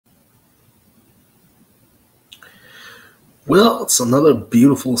Well, it's another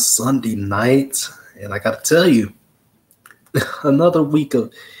beautiful Sunday night, and I got to tell you, another week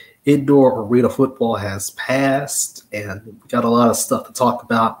of indoor arena football has passed, and we got a lot of stuff to talk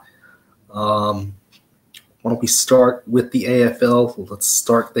about. Um, why don't we start with the AFL? Let's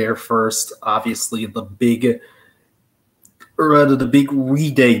start there first. Obviously, the big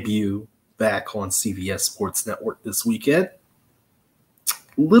re-debut back on CBS Sports Network this weekend.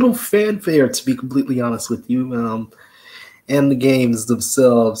 Little fanfare, to be completely honest with you. And the games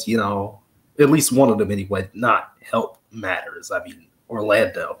themselves, at least one of them anyway, not help matters. I mean,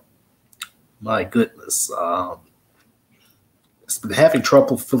 Orlando, my goodness, it's been having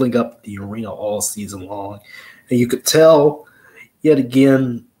trouble filling up the arena all season long. And you could tell yet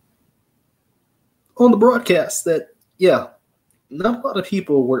again on the broadcast that, not a lot of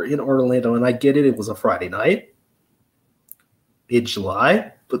people were in Orlando. And I get it. It was a Friday night in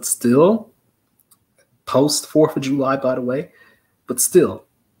July, but still, post 4th of July, by the way. But still,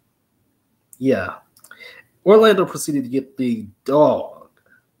 Orlando proceeded to get the dog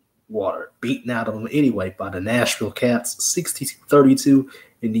water beaten out of them anyway by the Nashville Cats, 62-32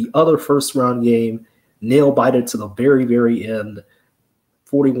 in the other first-round game, nail-biter to the very, very end,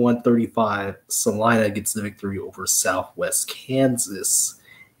 41-35. Salina gets the victory over Southwest Kansas.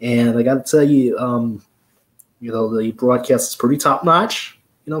 And I got to tell you, the broadcast is pretty top-notch,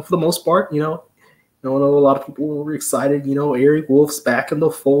 for the most part, I know a lot of people were excited. Eric Wolf's back in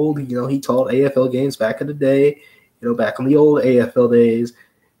the fold. He taught AFL games back in the day, back in the old AFL days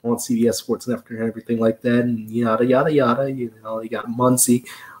on CBS Sports Network and everything like that. And yada, yada, yada. You got Muncie,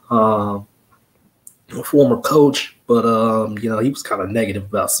 a former coach, but, he was kind of negative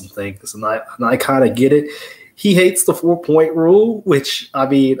about some things. And I kind of get it. He hates the 4-point rule, which, I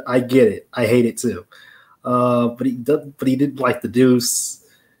mean, I get it. I hate it too. But he didn't like the deuce,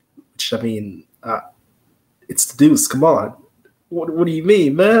 which, I mean, it's the deuce. Come on. What do you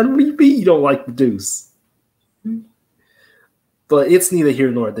mean, man? What do you mean you don't like the deuce? But it's neither here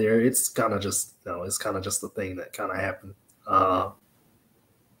nor there. It's kind of just, it's kind of just the thing that kind of happened. The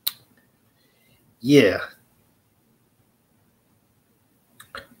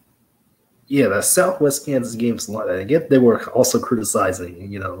Southwest Kansas games, I get they were also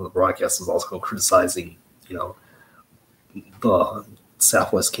criticizing, the broadcast was also criticizing, the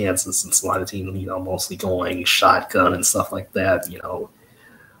Southwest Kansas and Salina team, mostly going shotgun and stuff like that. It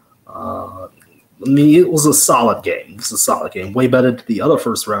was a solid game. Way better than the other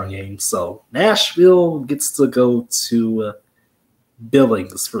first round games. So Nashville gets to go to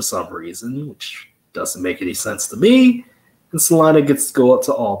Billings for some reason, which doesn't make any sense to me. And Salina gets to go up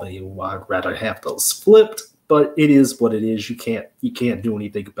to Albany. I'd rather have those flipped, but it is what it is. You can't do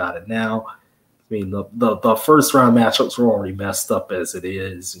anything about it now. I mean, the first round matchups were already messed up as it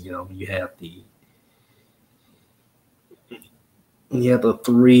is. You have the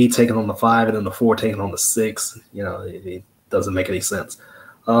 3 taking on the 5 and then the 4 taking on the 6. It doesn't make any sense.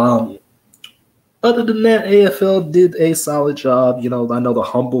 Other than that, AFL did a solid job. I know the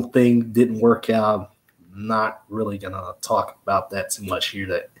Humble thing didn't work out. Not really going to talk about that too much here.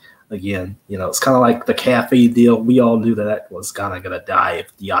 That, again, it's kind of like the cafe deal. We all knew that was kind of going to die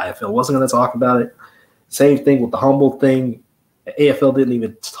if the IFL wasn't going to talk about it. Same thing with the Humble thing. The AFL didn't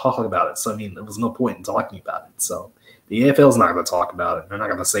even talk about it. So, I mean, there was no point in talking about it. So, the AFL is not going to talk about it. They're not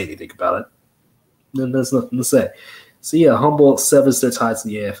going to say anything about it. Then there's nothing to say. So, Humble severs their ties to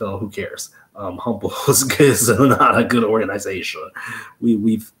the AFL. Who cares? Humble is not a good organization.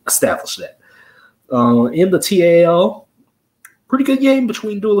 We've established that. In the TAL, pretty good game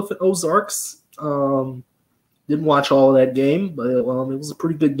between Duluth and Ozarks. Didn't watch all of that game, but it was a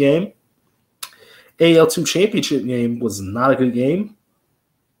pretty good game. AL2 championship game was not a good game.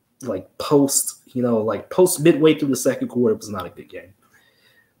 Post midway through the second quarter, it was not a good game.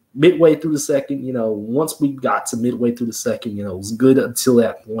 Midway through the second, once we got to midway through the second, it was good until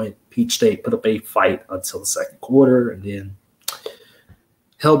that point. Peach State put up a fight until the second quarter, and then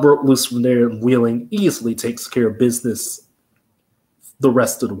hell broke loose from there, and Wheeling easily takes care of business the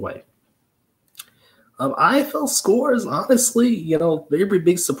rest of the way. IFL scores, honestly, very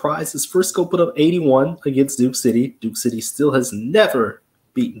big surprises. Frisco put up 81 against Duke City. Duke City still has never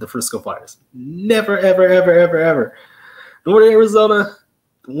beaten the Frisco Flyers. Never, ever, ever, ever, ever. Northern Arizona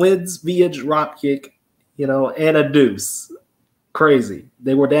wins via drop kick, and a deuce. Crazy.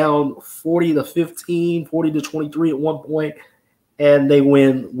 They were down 40-15, 40-23 at one point, and they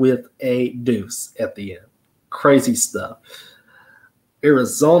win with a deuce at the end. Crazy stuff.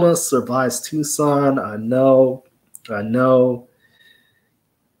 Arizona survives Tucson. I know. It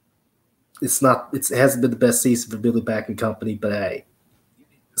hasn't been the best season for Billy Back and company, but hey,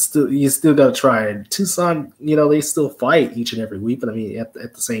 you still got to try. And Tucson, they still fight each and every week, but I mean, at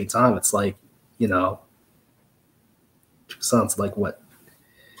the same time, it's like, Tucson's like what,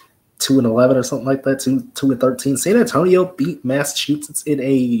 2-11 or something like that, 2-13. San Antonio beat Massachusetts in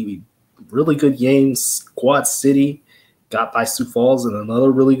a really good game. Quad City got by Sioux Falls in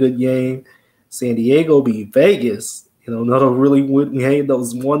another really good game. San Diego beat Vegas. Another really good game. That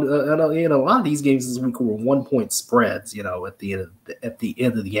was one. A lot of these games this week were 1-point spreads. At the end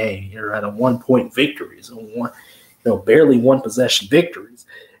of the game, you're at a 1-point victories, barely one possession victories.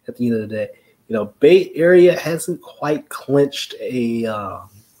 At the end of the day, Bay Area hasn't quite clinched a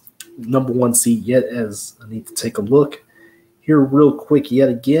number one seed yet. As I need to take a look here real quick yet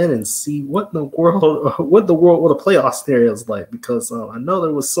again and see what the playoff scenario is like, because I know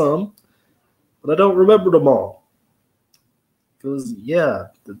there was some, but I don't remember them all. Because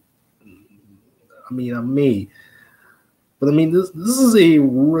I'm me. But I mean, this is a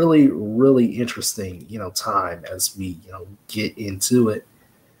really, really interesting, time as we, get into it.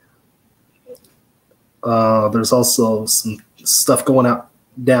 There's also some stuff going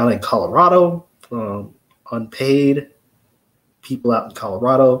down in Colorado, unpaid people out in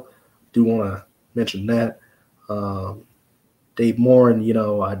Colorado. Do want to mention that. Dave Morin,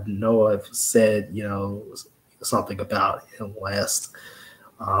 I know I've said, something about him last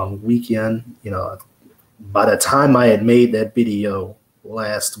weekend. By the time I had made that video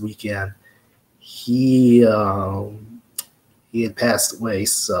last weekend, he had passed away.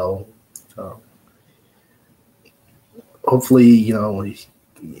 So hopefully,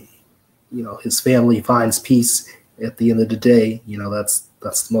 his family finds peace at the end of the day. That's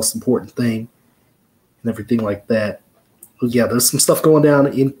the most important thing, and everything like that. But yeah, there's some stuff going down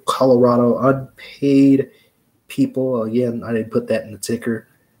in Colorado, unpaid people. Again, I didn't put that in the ticker.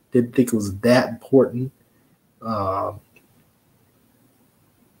 Didn't think it was that important. We'll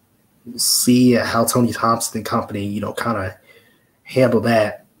see how Tony Thompson and company, kind of handles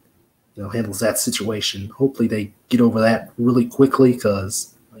that situation. Hopefully they get over that really quickly,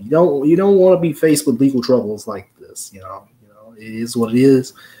 because you don't want to be faced with legal troubles like this. It is what it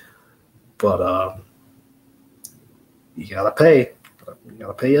is. But you gotta pay. You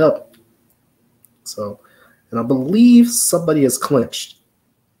gotta pay up. So, and I believe somebody has clinched.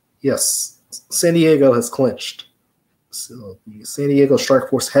 Yes, San Diego has clinched. So the San Diego Strike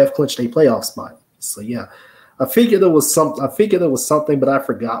Force have clinched a playoff spot. So yeah, I figured there was something, but I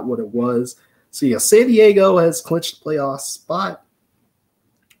forgot what it was. So yeah, San Diego has clinched the playoff spot.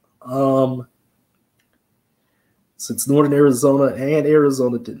 Since Northern Arizona and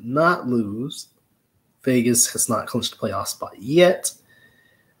Arizona did not lose, Vegas has not clinched the playoff spot yet.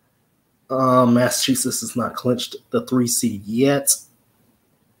 Massachusetts has not clinched the 3 seed yet.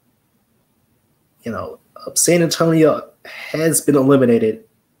 San Antonio has been eliminated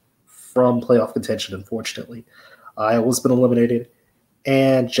from playoff contention, unfortunately. Iowa's been eliminated,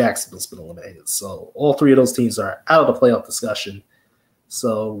 and Jacksonville's been eliminated. So all 3 of those teams are out of the playoff discussion.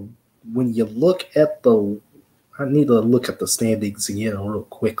 So when you look at I need to look at the standings again real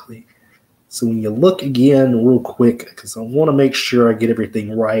quickly. So when you look again real quick, because I want to make sure I get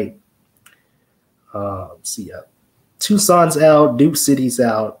everything right. Tucson's out, Duke City's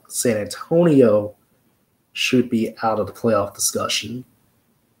out, San Antonio should be out of the playoff discussion.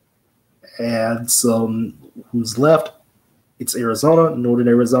 And so who's left? It's Arizona, Northern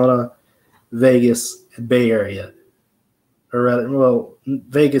Arizona, Vegas, and Bay Area. Or rather,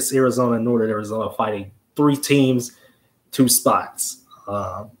 Vegas, Arizona, and Northern Arizona fighting 3 teams, 2 spots.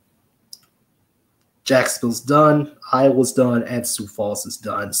 Jacksonville's done, Iowa's done, and Sioux Falls is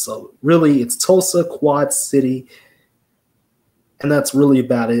done. So really, it's Tulsa, Quad City, and that's really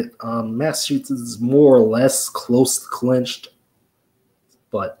about it. Massachusetts is more or less close to clinched,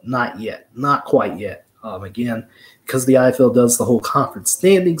 but not yet, not quite yet. Again, because the IFL does the whole conference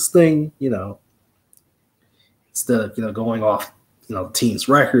standings thing, instead of going off the team's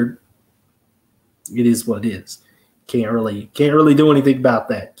record, it is what it is. Can't really do anything about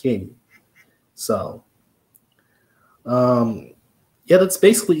that, can you? So, that's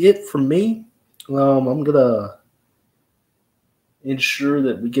basically it from me. I'm gonna ensure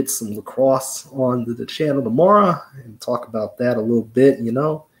that we get some lacrosse on the channel tomorrow and talk about that a little bit.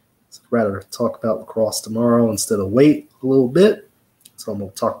 So I'd rather talk about lacrosse tomorrow instead of wait a little bit. So I'm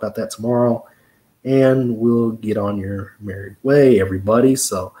gonna talk about that tomorrow, and we'll get on your merry way, everybody.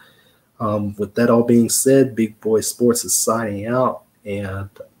 So, with that all being said, Big Boy Sports is signing out, and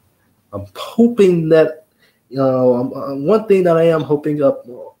I'm hoping that, one thing that I am hoping up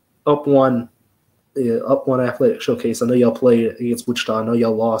one athletic showcase. I know y'all played against Wichita. I know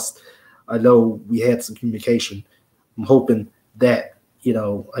y'all lost. I know we had some communication. I'm hoping that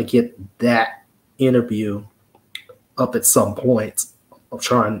I get that interview up at some point.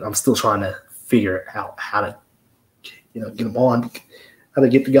 I'm still trying to figure out how to, get him on, how to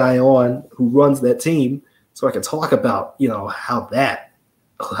get the guy on who runs that team, so I can talk about, how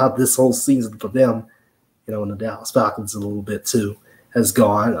this whole season for them, in the Dallas Falcons a little bit too has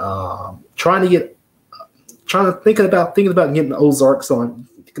gone. Thinking about getting the Ozarks on,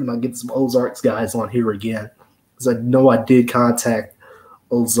 thinking about getting some Ozarks guys on here again, because I know I did contact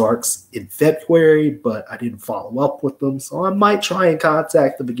Ozarks in February, but I didn't follow up with them, so I might try and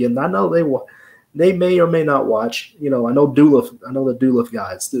contact them again. I know they may or may not watch. I know the Doolittle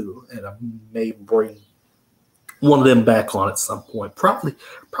guys do, and I may bring one of them back on at some point. Probably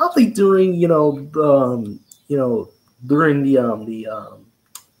during during the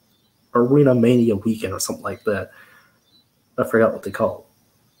Arena Mania weekend or something like that. I forgot what they call it.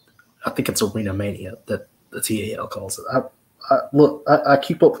 I think it's Arena Mania that the TAL calls it. I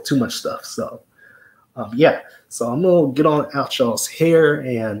keep up with too much stuff, so yeah. So I'm gonna get on out y'all's hair,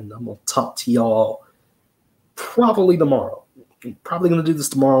 and I'm gonna talk to y'all probably tomorrow. I'm probably gonna do this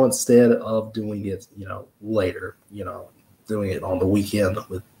tomorrow instead of doing it, later. Doing it on the weekend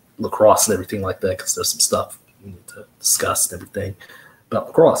with lacrosse and everything like that, because there's some stuff we need to discuss and everything about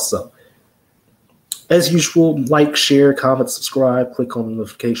lacrosse. So, as usual, like, share, comment, subscribe, click on the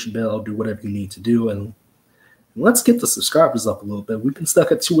notification bell, do whatever you need to do, and let's get the subscribers up a little bit. We've been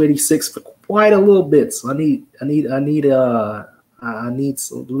stuck at 286 for quite a little bit, so I need a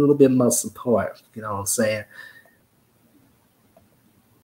little bit more support. You know what I'm saying?